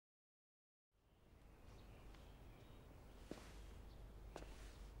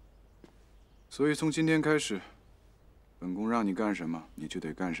所以从今天开始，本宫让你干什么，你就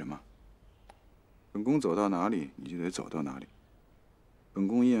得干什么。本宫走到哪里，你就得走到哪里。本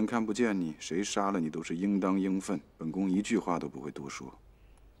宫一眼看不见你，谁杀了你都是应当应分。本宫一句话都不会多说。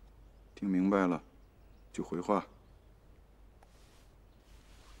听明白了，就回话。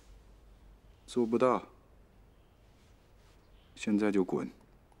做不到，现在就滚。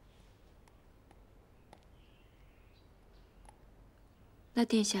那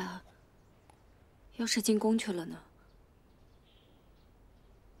殿下要是进宫去了呢？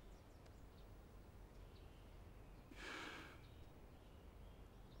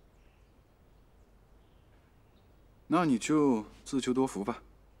那你就自求多福吧。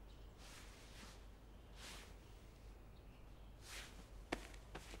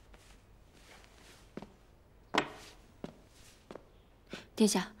殿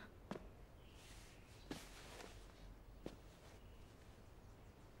下，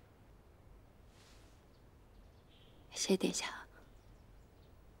谢殿下。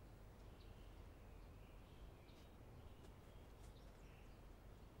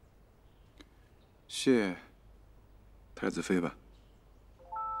谢太子妃吧。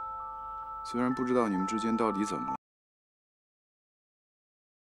虽然不知道你们之间到底怎么了。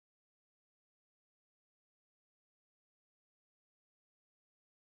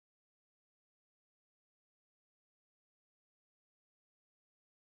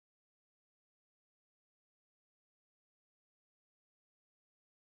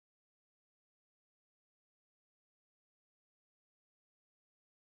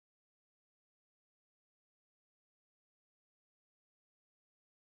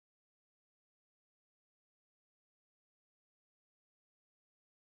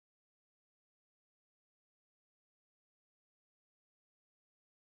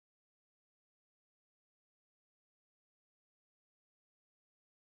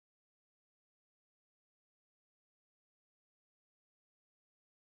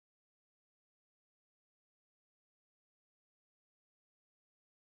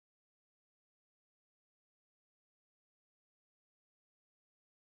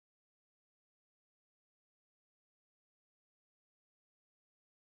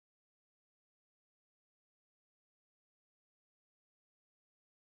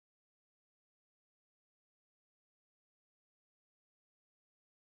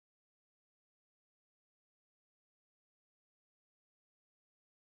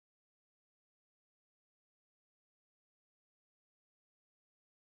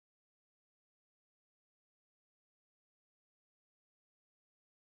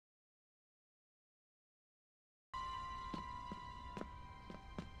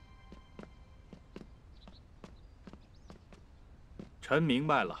 臣明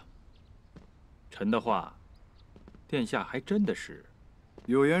白了。臣的话，殿下还真的是。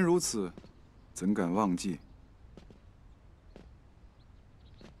有言如此，怎敢忘记？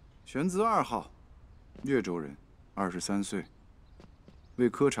玄资2号，越州人，23岁，为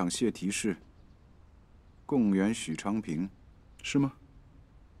科场谢题事，贡原许昌平，是吗？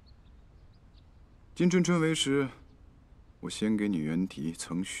金春春为时，我先给你原题，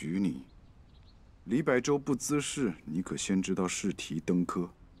曾许你。 李百州不滋事，你可先知道试题登科。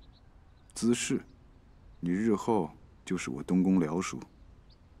滋事，你日后就是我东宫僚属。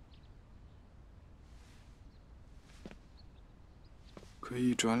可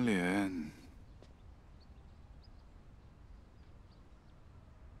一转脸，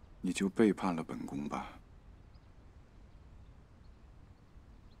你就背叛了本宫吧。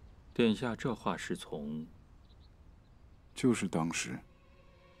殿下这话是从？就是当时。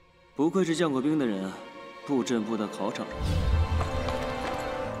 不愧是降过兵的人啊，布阵布到考场上。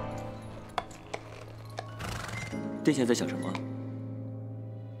殿下在想什么？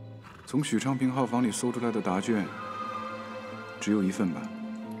从许昌平号房里搜出来的答卷，只有1份吧？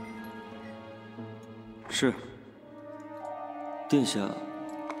是。殿下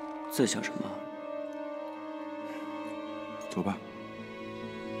在想什么？走吧。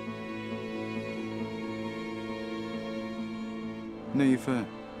那一份。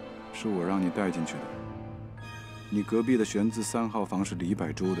 是我让你带进去的。你隔壁的玄资3号房是李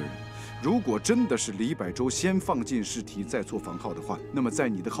百州的人，如果真的是李百州先放进试题再做房号的话，那么在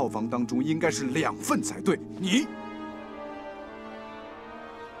你的号房当中应该是2份才对。你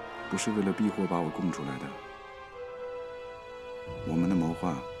不是为了避祸把我供出来的。我们的谋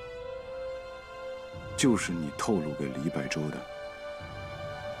划就是你透露给李百州的。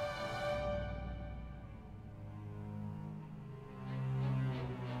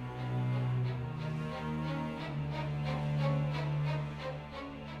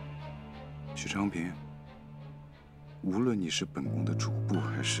 许昌平，无论你是本宫的主簿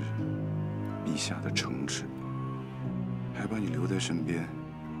还是陛下的诚挚，还把你留在身边，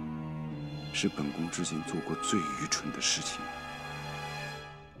是本宫至今做过最愚蠢的事情。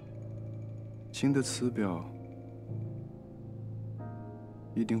新的词表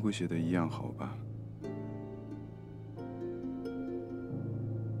一定会写得一样好吧？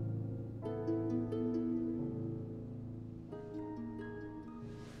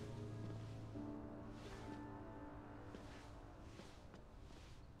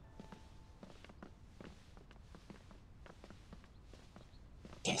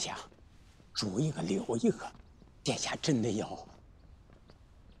殿下，煮一个留一个，殿下真的要。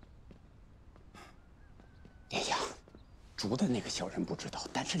殿下，煮的那个小人不知道，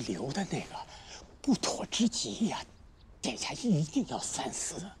但是留的那个不妥之极呀！殿下一定要三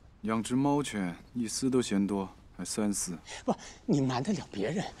思。养只猫犬，一丝都嫌多，还三思？不，你瞒得了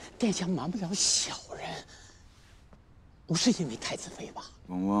别人，殿下瞒不了小人。不是因为太子妃吧？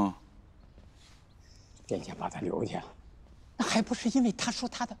汪汪，殿下把他留下。 那还不是因为他说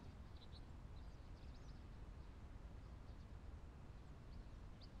他的。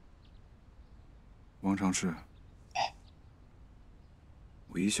王常侍，哎，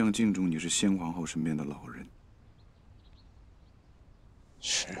我一向敬重你是先皇后身边的老人。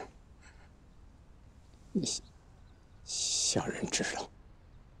是，小人知道，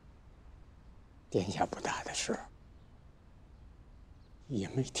殿下不大的事，也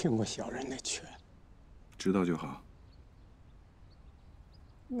没听过小人的劝。知道就好。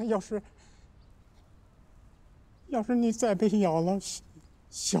 那要是你再被咬了，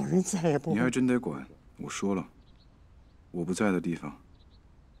小人再也不……你还真得管！我说了，我不在的地方，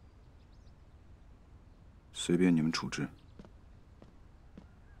随便你们处置。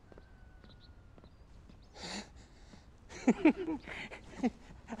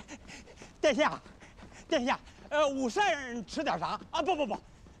殿下，殿下，午膳吃点啥啊？不，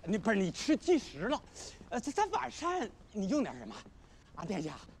你不是你吃鸡食了？咱晚膳你用点什么？ 啊，殿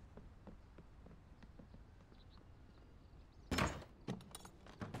下！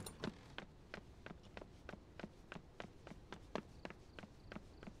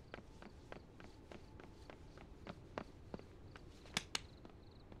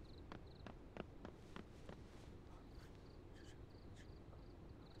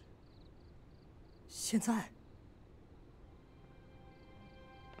现在。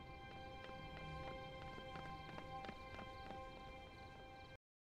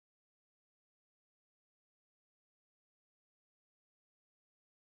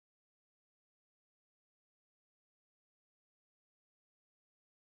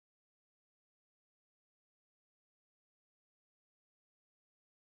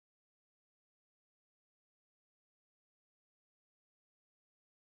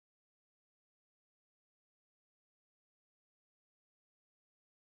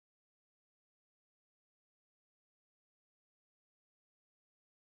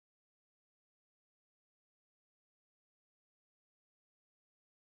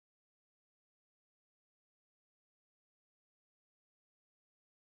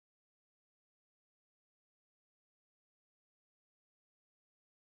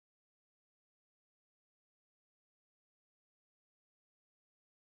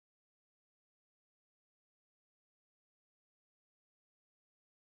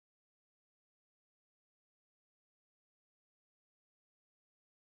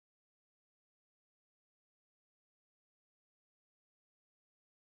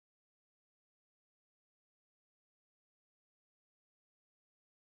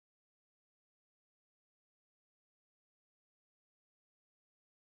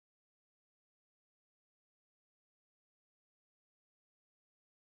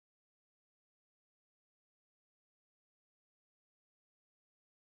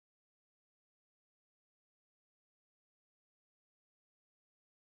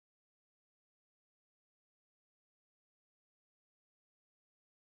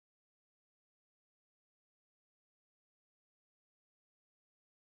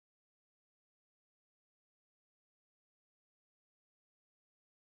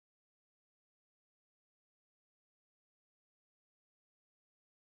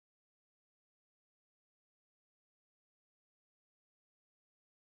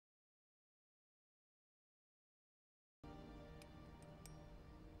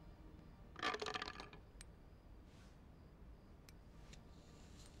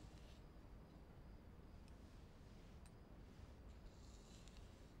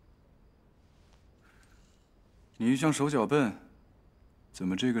 你一向手脚笨，怎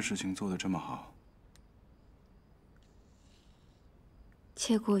么这个事情做得这么好？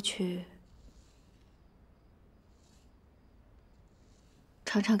切过去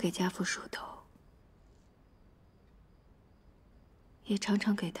常常给家父梳头，也常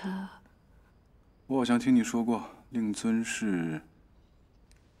常给他。我好像听你说过，令尊是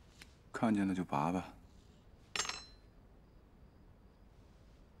看见了就拔吧。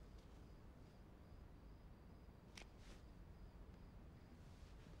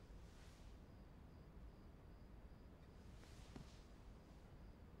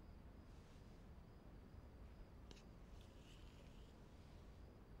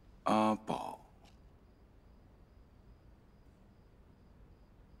阿宝，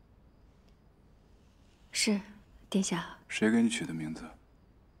是，殿下。谁给你取的名字？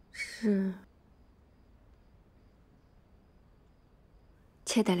是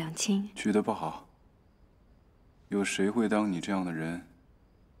妾待两清。取得不好。有谁会当你这样的人，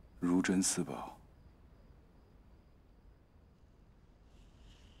如珍似宝？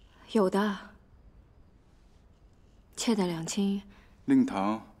有的。妾待两清。令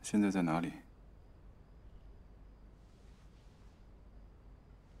堂现在在哪里？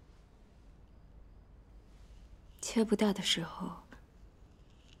妾不大的时候，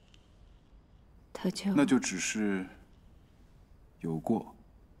他就……那就只是有过。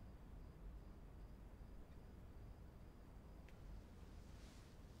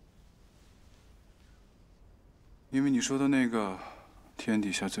因为你说的那个天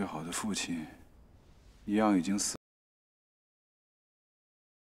底下最好的父亲，一样已经死。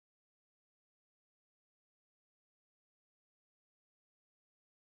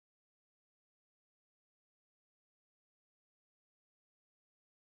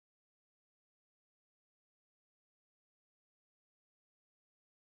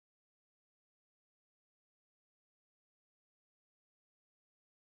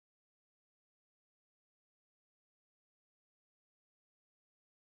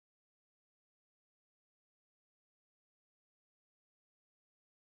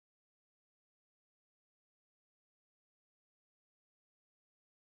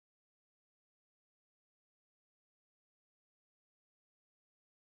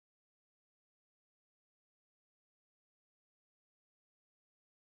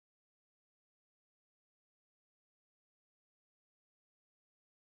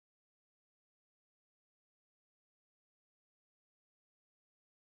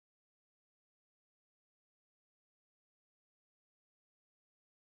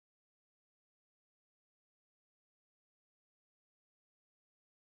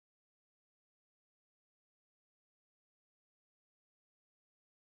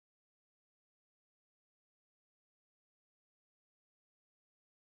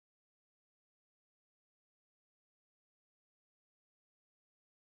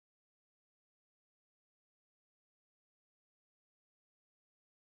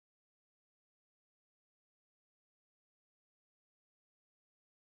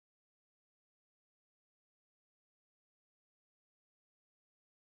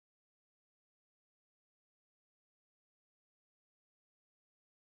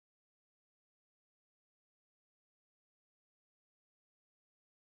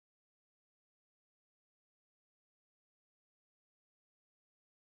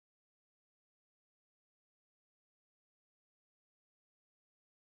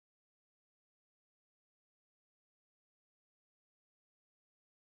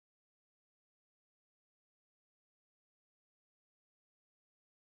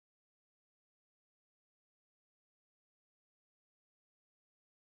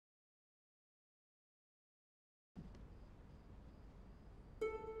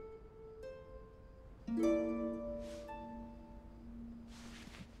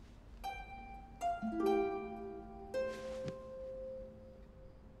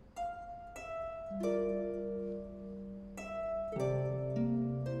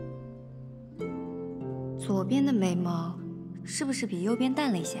左边的眉毛是不是比右边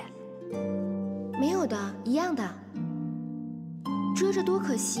淡了一些？没有的，一样的。遮着多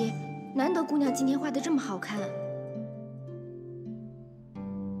可惜，难得姑娘今天画的这么好看。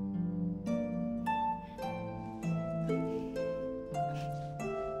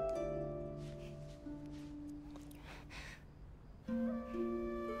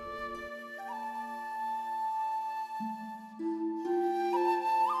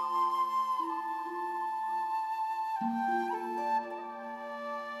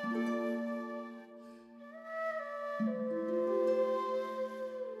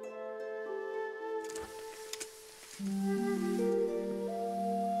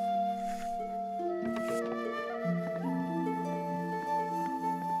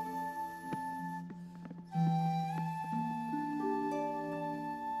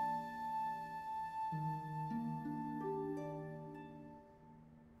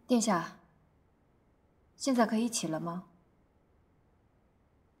殿下，现在可以起了吗？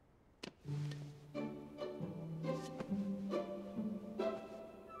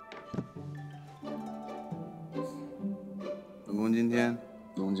本宫今天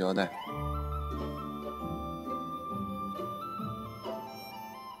不用交代。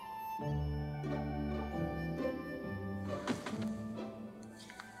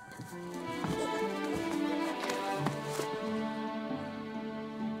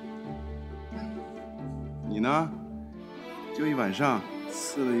你呢？就一晚上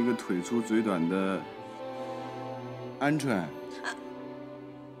刺了一个腿粗嘴短的鹌鹑。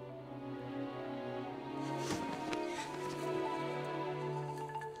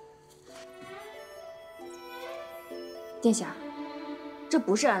殿下，这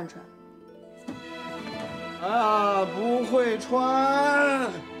不是鹌鹑。啊，不会穿，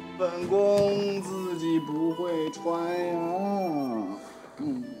本宫自己不会穿呀。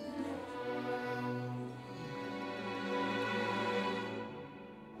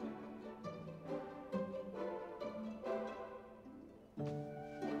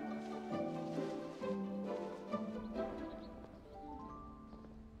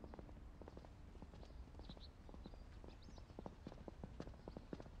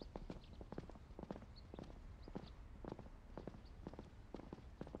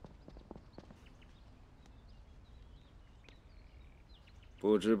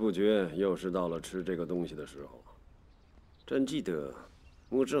不知不觉又是到了吃这个东西的时候。朕记得，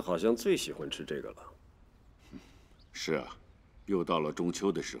牧师好像最喜欢吃这个了。是啊，又到了中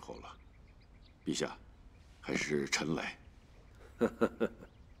秋的时候了。陛下，还是臣来。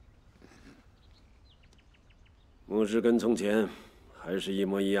牧师跟从前还是一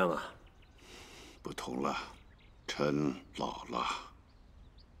模一样啊。不同了，臣老了。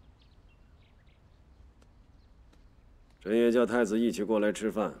朕也叫太子一起过来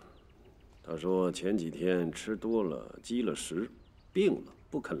吃饭，他说前几天吃多了积了食，病了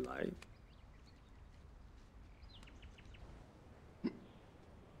不肯来。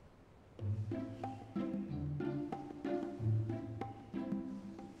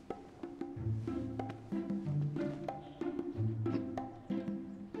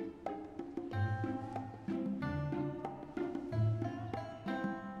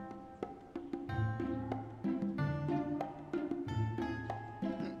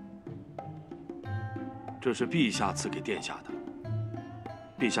这是陛下赐给殿下的。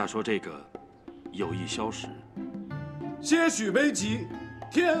陛下说这个有益消食。些许危急，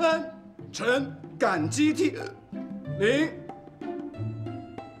天恩，臣感激涕零。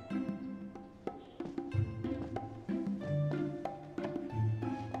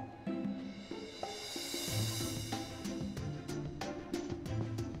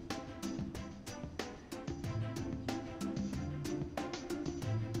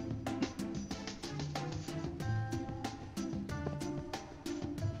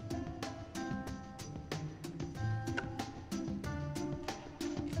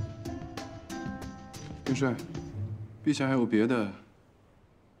元帅，陛下还有别的？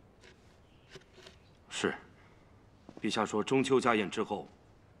是，陛下说中秋家宴之后，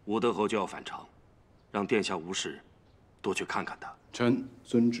武德侯就要返朝，让殿下无事，多去看看他。臣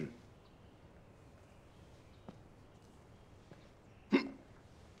遵旨。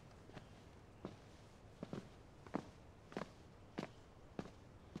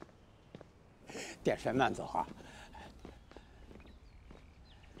殿帅慢走啊！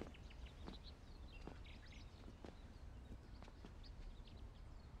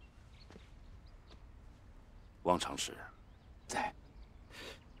王常侍，在。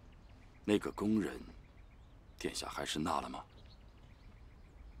那个宫人，殿下还是纳了吗？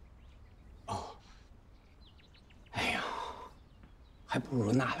哦。哎呀，还不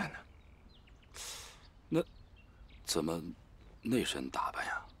如纳了呢。那怎么那身打扮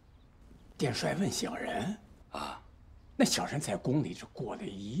呀？殿帅问小人啊，那小人在宫里这过了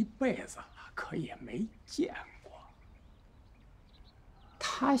一辈子了，可也没见过。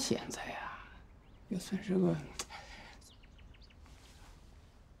他现在呀，也算是个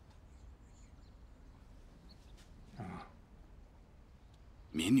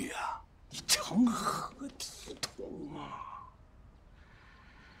民女啊！你成何体统啊！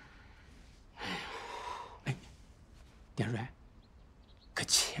哎，殿帅，可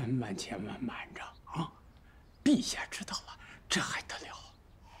千万瞒着啊！陛下知道了，这还得了？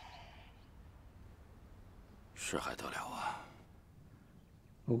是还得了啊！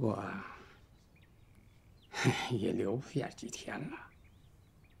不过也留不下几天了。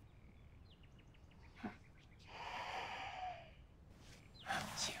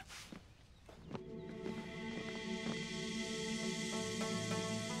行。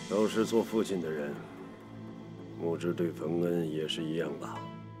都是做父亲的人，木之对冯恩也是一样吧？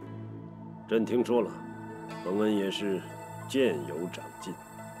朕听说了，冯恩也是渐有长进，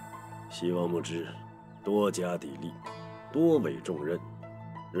希望木之多加砥砺，多委重任，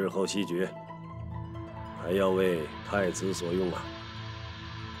日后西决还要为太子所用啊！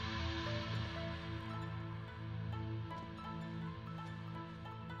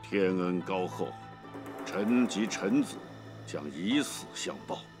天恩高厚，臣及臣子将以死相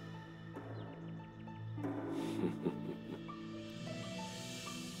报。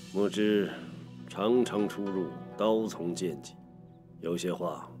木之常常出入，刀从剑戟，有些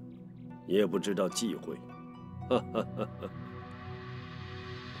话也不知道忌讳。哈哈哈哈。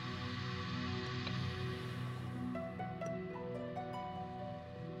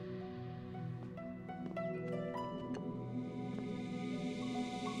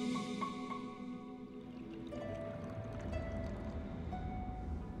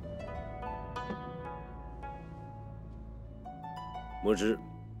木之，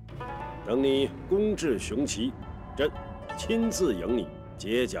等你功至雄奇，朕亲自迎你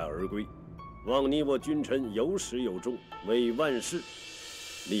解甲而归，望你我君臣有始有终，为万世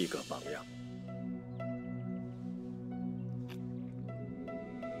立个榜样。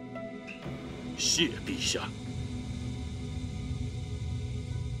谢陛下。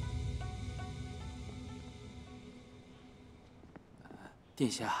殿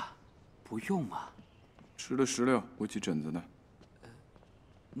下，不用嘛。吃了石榴会起疹子的。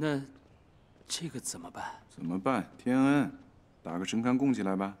那这个怎么办？怎么办？天恩，打个神龛供起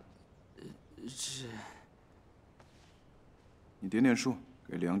来吧。是。你点点数，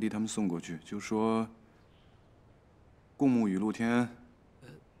给梁帝他们送过去，就说共沐雨露天恩。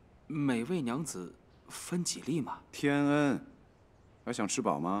每位娘子分几粒嘛？天恩，还想吃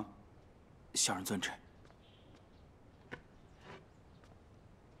饱吗？小人遵旨。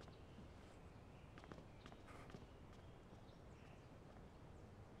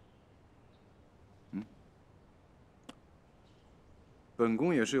本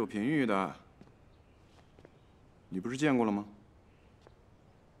宫也是有嫔御的，你不是见过了吗？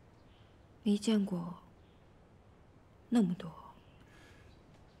没见过那么多。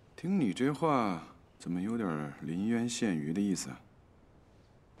听你这话，怎么有点临渊羡鱼的意思啊？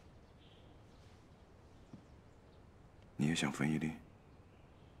你也想分一粒？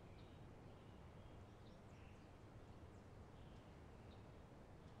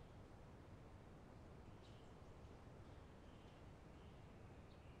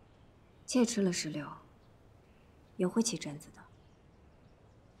妾吃了石榴，也会起疹子的。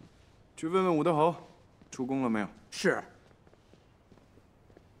去问问武德侯，出宫了没有？是。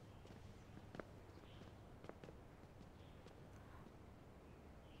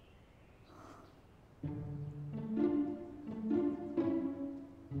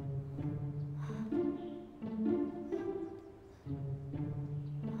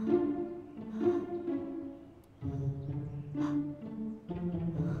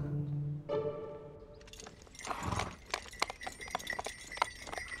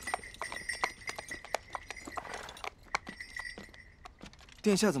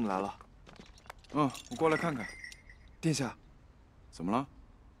殿下怎么来了？我过来看看。殿下，怎么了？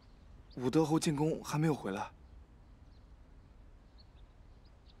武德侯进宫还没有回来。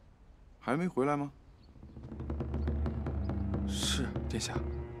还没回来吗？是，殿下。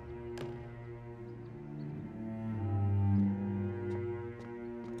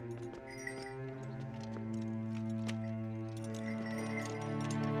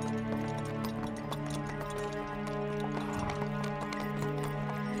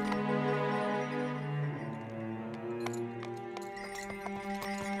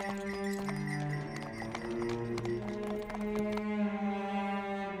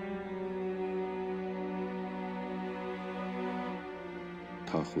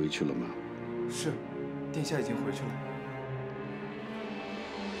他回去了吗？是，殿下已经回去了。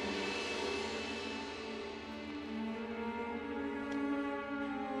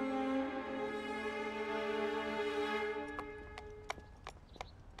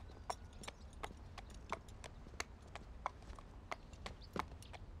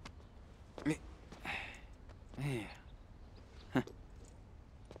哎呀，哼。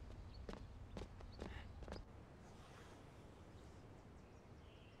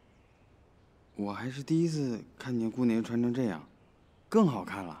我还是第一次看见姑娘穿成这样，更好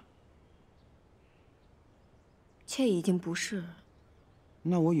看了。妾已经不是。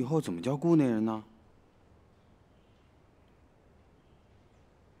那我以后怎么叫姑娘人呢？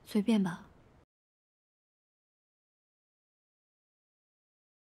随便吧。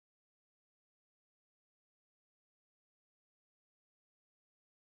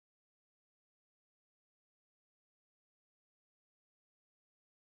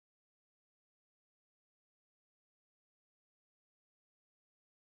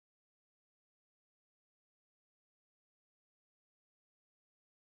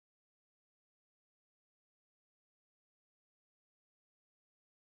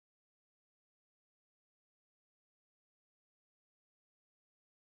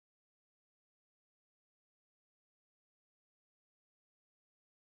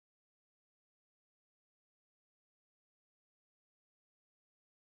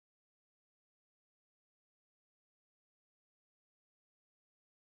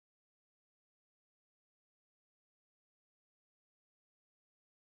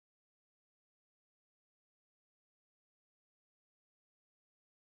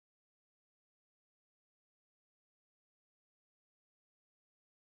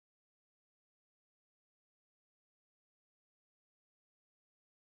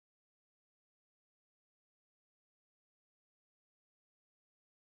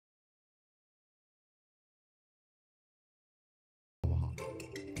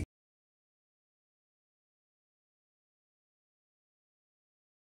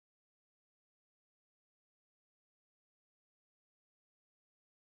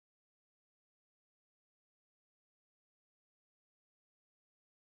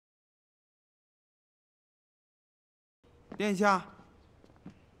殿下。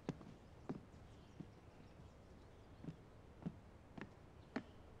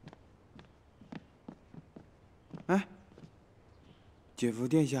哎，姐夫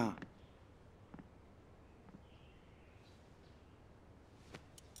殿下。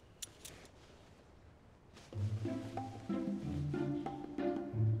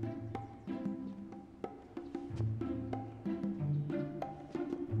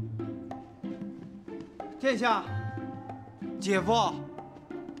 殿下，姐夫，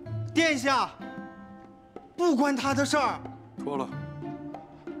殿下，不关他的事儿。脱了。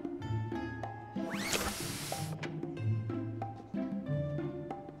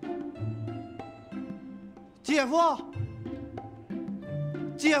姐夫，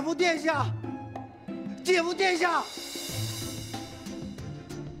姐夫殿下，姐夫殿下。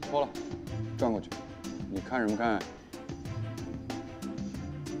脱了，转过去。你看什么看？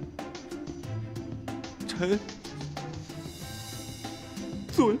 臣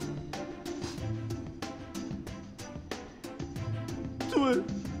遵。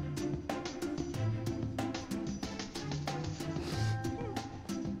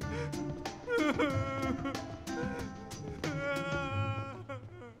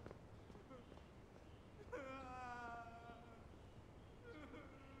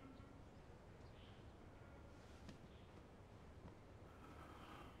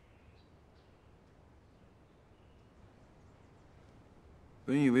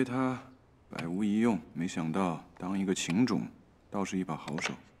 本以为他百无一用，没想到当一个情种倒是一把好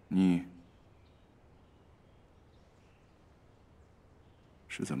手。你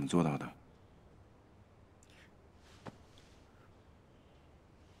是怎么做到的？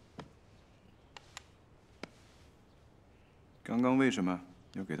刚刚为什么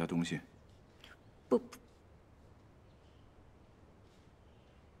要给他东西？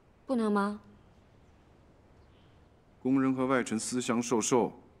不能吗？ 宫人和外臣私相授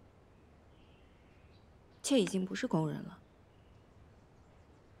受，妾已经不是宫人了。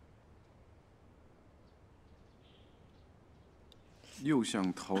又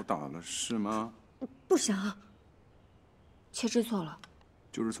想讨打了是吗？不想，妾知错了。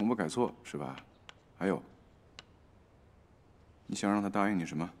就是从不改错是吧？还有，你想让他答应你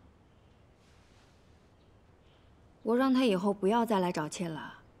什么？我让他以后不要再来找妾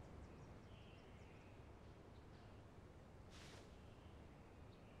了。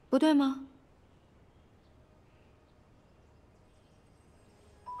 不对吗？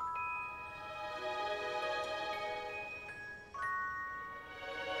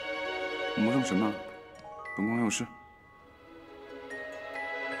磨蹭什么？本宫还有事。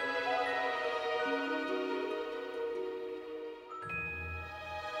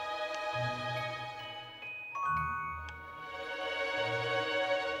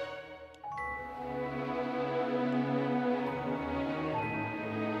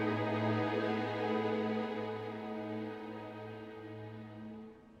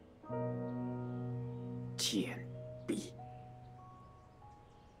贱婢！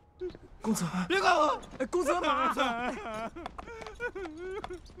公子，别管我！公子马！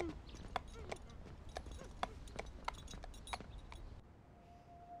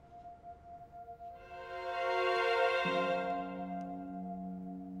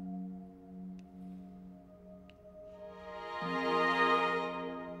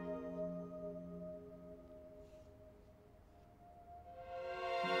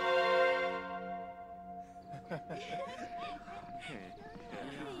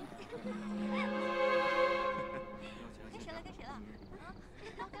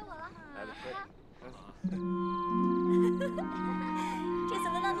这次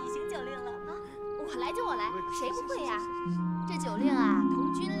轮到你行酒令了啊！我来就我来，谁不会呀？这酒令啊，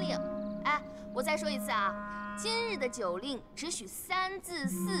同军令。哎，我再说一次啊，今日的酒令只许3字、4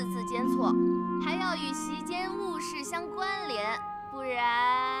字间错，还要与席间物事相关联，不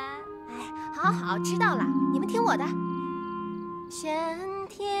然……哎，好好，知道了，你们听我的。玄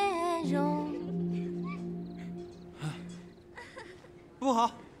铁容。不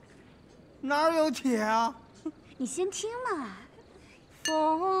好，哪有铁啊？ 你先听嘛。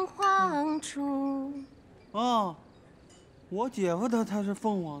凤凰处。哦，我姐夫他是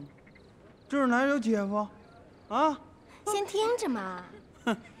凤凰的，这儿哪有姐夫？啊？先听着嘛。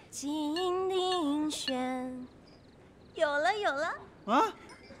金陵轩。有了有了。啊？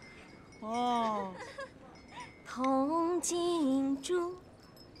哦。铜金珠。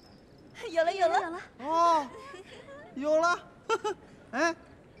有了有了有了。哦，有了。哎，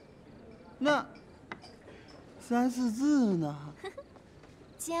那。 3、4字呢？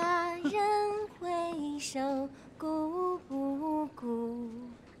佳人回首，顾不顾？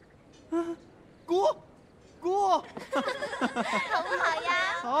顾。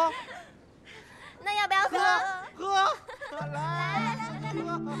啊！那要不要喝？喝！来，喝酒，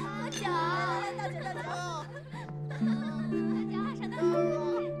倒酒。大家上倒酒。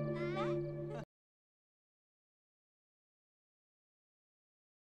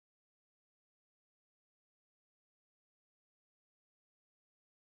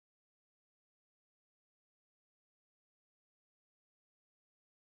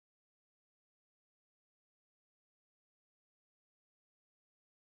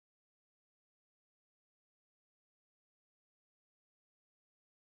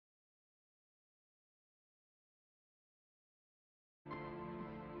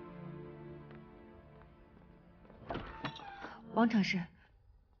 王常侍，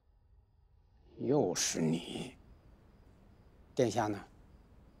又是你。殿下呢？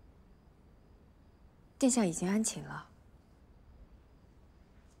殿下已经安寝了。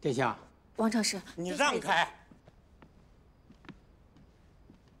殿下，王常侍，你让开！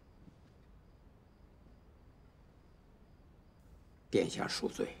殿下恕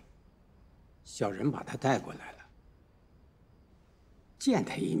罪，小人把他带过来了，见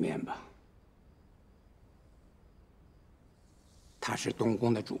他一面吧。 他是东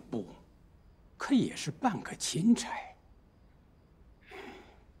宫的主簿，可也是半个钦差。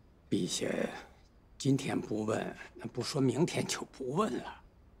陛下今天不问，那不说明天就不问了。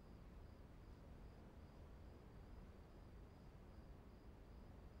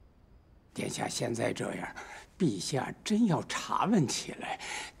殿下现在这样，陛下真要查问起来，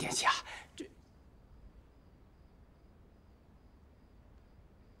殿下这……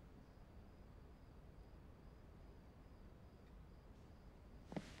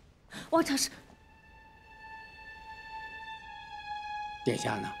王常侍，殿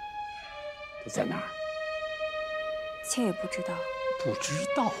下呢？他在哪儿？妾也不知道。不知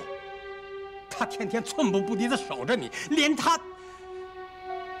道？他天天寸步不离的守着你，连他……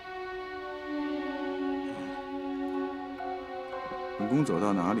本宫走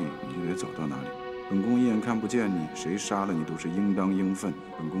到哪里，你就得走到哪里。本宫一眼看不见你，谁杀了你都是应当应分。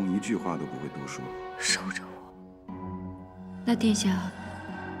本宫一句话都不会多说。守着我。那殿下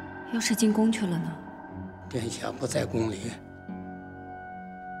要是进宫去了呢？殿下不在宫里。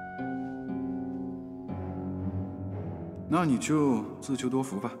那你就自求多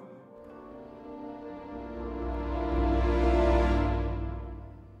福吧。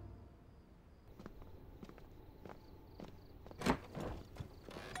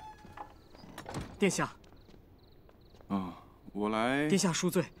殿下。啊，我来。殿下恕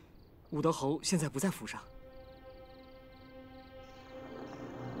罪，武德侯现在不在府上。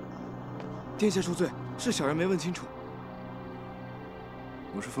殿下恕罪，是小人没问清楚。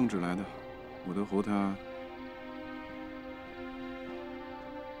我是奉旨来的，武德侯他。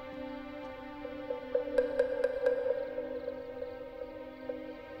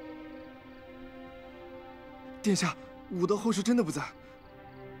 殿下，武德侯是真的不在。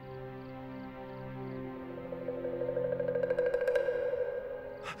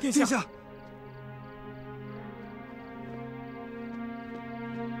殿下，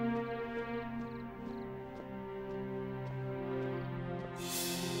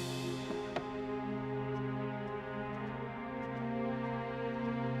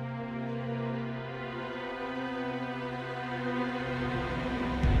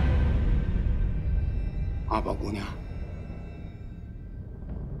阿宝姑娘。